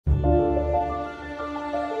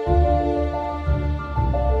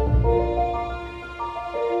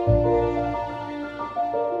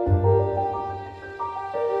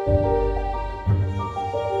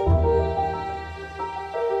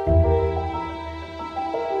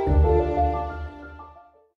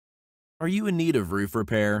Are you in need of roof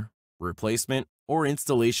repair, replacement, or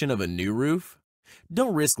installation of a new roof?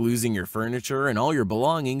 Don't risk losing your furniture and all your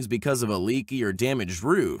belongings because of a leaky or damaged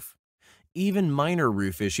roof. Even minor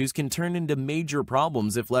roof issues can turn into major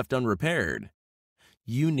problems if left unrepaired.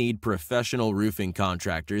 You need professional roofing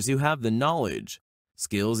contractors who have the knowledge,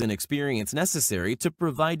 skills, and experience necessary to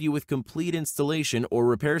provide you with complete installation or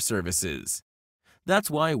repair services.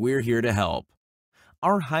 That's why we're here to help.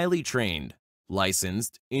 Our highly trained,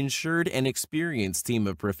 licensed, insured, and experienced team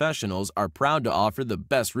of professionals are proud to offer the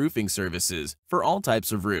best roofing services for all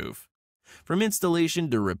types of roof. From installation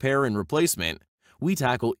to repair and replacement, we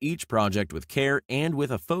tackle each project with care and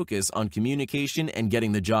with a focus on communication and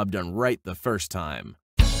getting the job done right the first time.